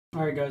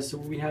Alright guys, so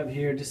what we have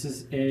here, this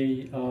is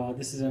an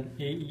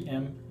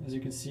AEM, as you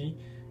can see,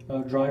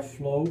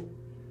 DryFlow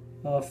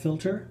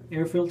filter,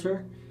 air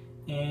filter,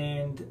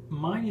 and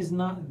mine is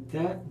not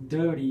that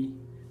dirty,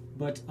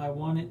 but I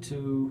want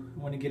to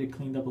get it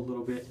cleaned up a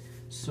little bit.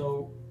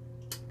 So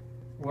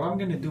what I'm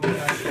gonna do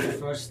guys, for the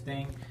first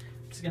thing,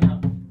 I'm just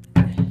gonna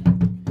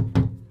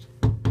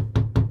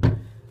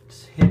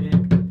hit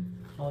it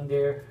on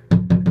there,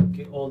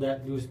 get all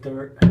that loose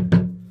dirt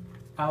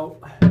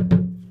out.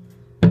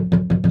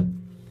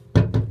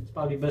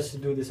 Probably best to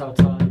do this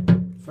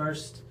outside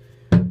first.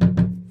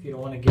 If you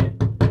don't want to get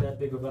that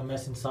big of a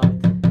mess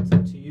inside, it's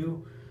up to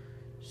you.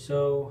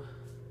 So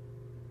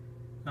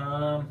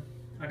I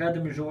got the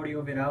majority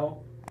of it out,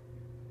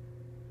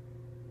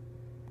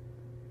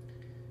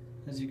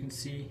 as you can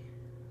see.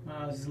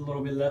 There's a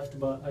little bit left,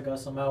 but I got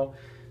some out.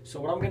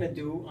 So what I'm gonna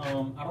do, I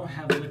don't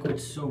have liquid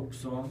soap,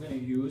 so I'm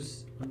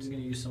just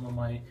gonna use some of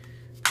my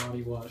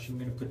body wash. I'm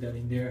gonna put that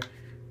in there.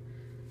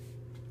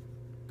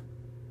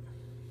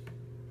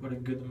 Put a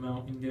good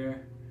amount in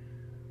there.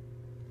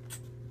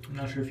 I'm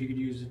not sure if you could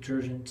use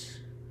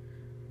detergent,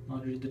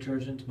 laundry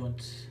detergent,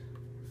 but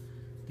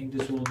I think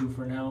this will do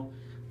for now.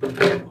 Put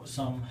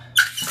some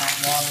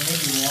hot water,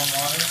 maybe warm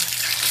water.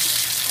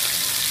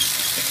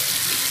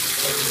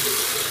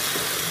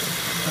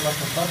 Fill up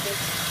the bucket.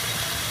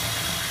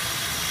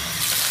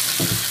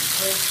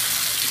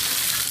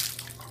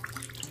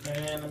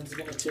 Okay. And I'm just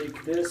gonna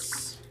take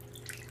this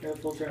air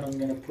filter and I'm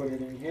gonna put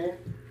it in here.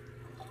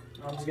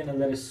 I'm just gonna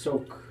let it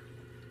soak.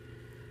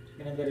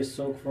 Gonna let it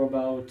soak for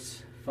about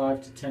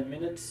 5 to 10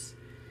 minutes,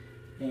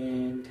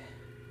 and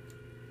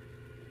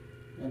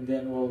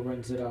then we'll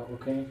rinse it out.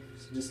 Okay,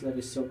 so just let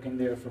it soak in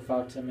there for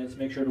 5 to 10 minutes.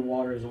 Make sure the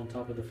water is on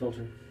top of the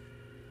filter.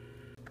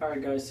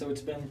 Alright guys, so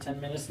it's been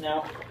 10 minutes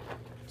now.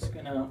 Just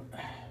gonna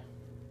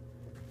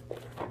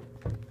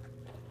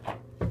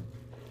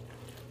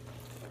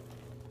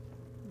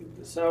get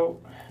this out.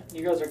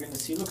 You guys are gonna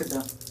see, look at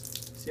that,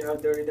 see how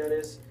dirty that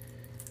is.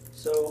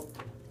 So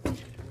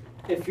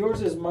if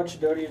yours is much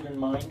dirtier than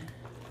mine,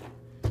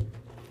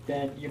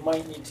 then you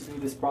might need to do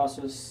this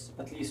process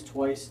at least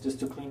twice just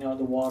to clean out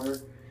the water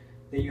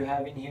that you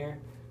have in here.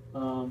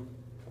 Let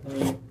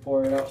me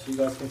pour it out so you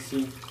guys can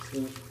see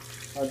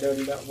how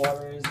dirty that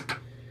water is.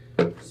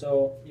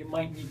 So you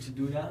might need to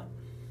do that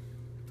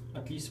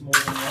at least more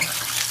than once.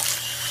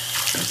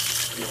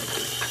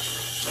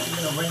 I'm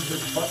going to rinse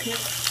this bucket.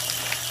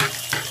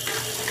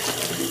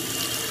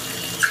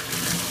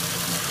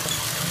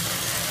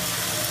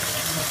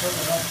 I'm going to put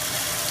it up.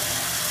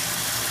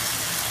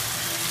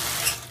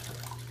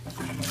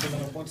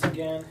 Once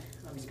again,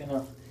 I'm just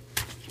gonna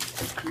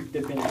keep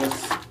dipping this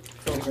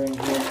filter in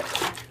here.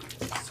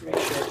 Just make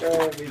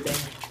sure everything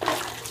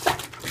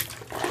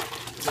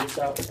gets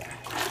out.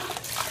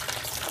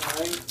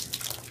 Alright.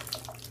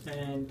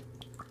 And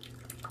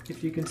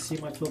if you can see,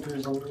 my filter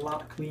is a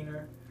lot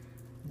cleaner.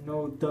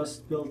 No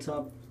dust built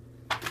up.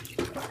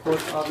 Of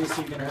course,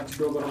 obviously you're gonna have to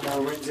do a little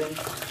more rinsing.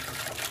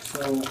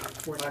 So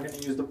we're not gonna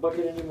use the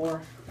bucket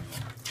anymore.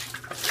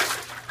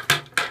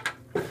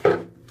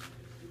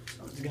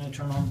 I'm going to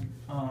turn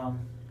on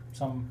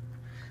some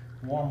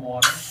warm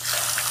water. I'm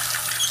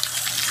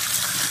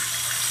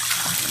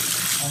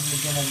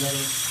just going to let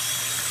it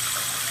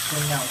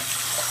clean out.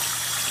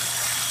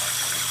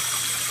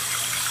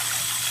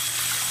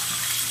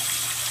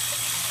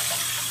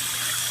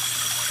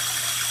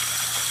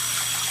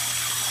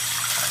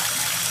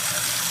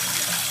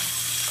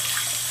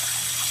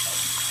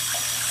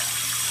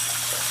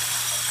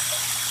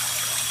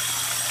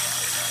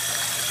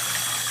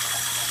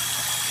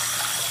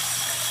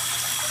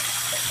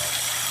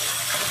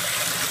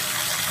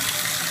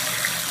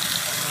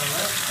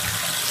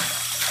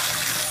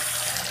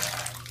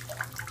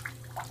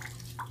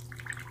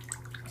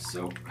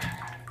 So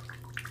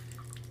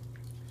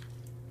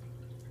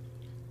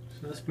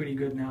that's pretty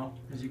good now,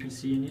 as you can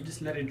see, and you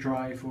just let it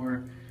dry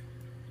for,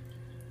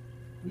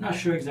 I'm not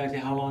sure exactly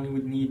how long it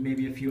would need,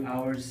 maybe a few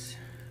hours,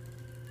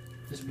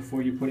 just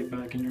before you put it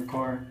back in your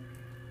car.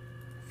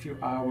 A few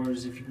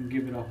hours. If you can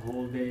give it a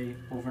whole day,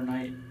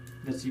 overnight,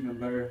 that's even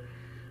better.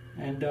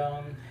 And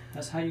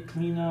that's how you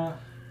clean a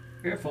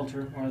air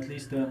filter, or at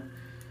least the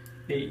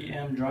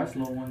AEM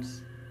DryFlow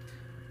ones.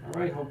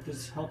 Alright, hope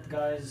this helped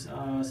guys.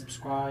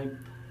 Subscribe,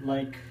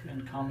 like,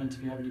 and comment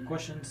if you have any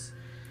questions.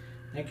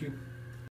 Thank you.